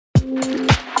Rarely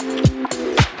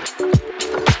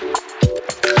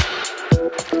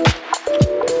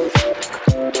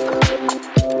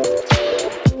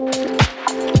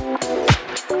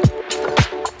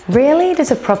does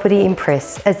a property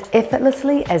impress as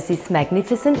effortlessly as this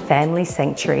magnificent family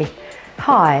sanctuary.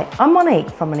 Hi, I'm Monique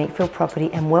from Monique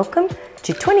Property and welcome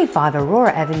to 25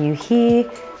 Aurora Avenue here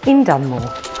in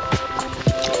Dunmore.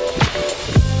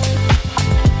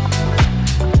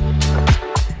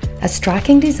 A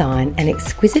striking design and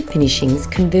exquisite finishings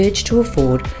converge to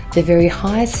afford the very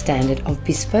highest standard of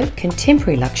bespoke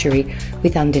contemporary luxury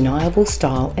with undeniable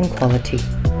style and quality.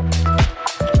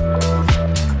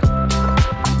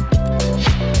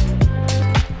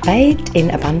 Bathed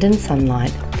in abundant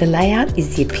sunlight, the layout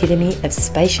is the epitome of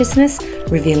spaciousness,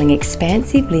 revealing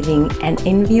expansive living and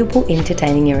enviable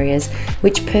entertaining areas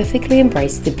which perfectly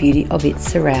embrace the beauty of its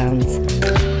surrounds.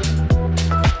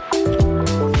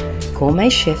 Gourmet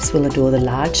chefs will adore the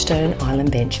large stone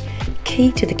island bench,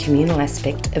 key to the communal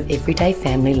aspect of everyday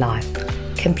family life.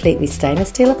 Complete with stainless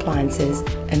steel appliances,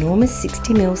 enormous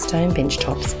 60mm stone bench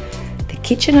tops, the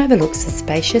kitchen overlooks the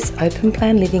spacious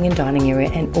open-plan living and dining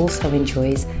area and also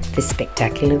enjoys the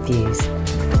spectacular views.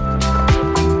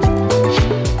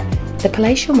 The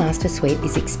palatial master suite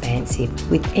is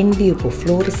expansive with enviable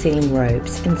floor-to-ceiling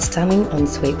robes and stunning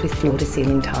ensuite with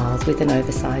floor-to-ceiling tiles with an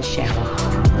oversized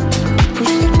shower.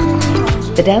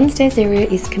 The downstairs area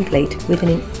is complete with an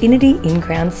infinity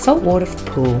in-ground saltwater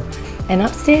pool, and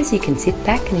upstairs you can sit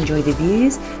back and enjoy the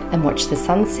views and watch the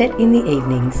sunset in the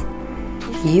evenings.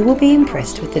 You will be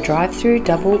impressed with the drive-through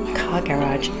double car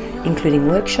garage, including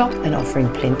workshop and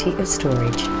offering plenty of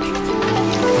storage.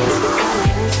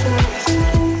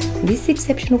 This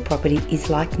exceptional property is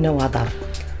like no other.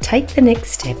 Take the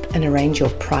next step and arrange your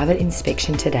private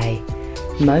inspection today.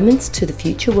 Moments to the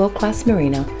future world-class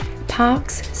marina,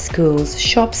 parks, schools,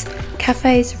 shops,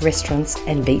 cafes, restaurants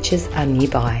and beaches are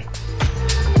nearby.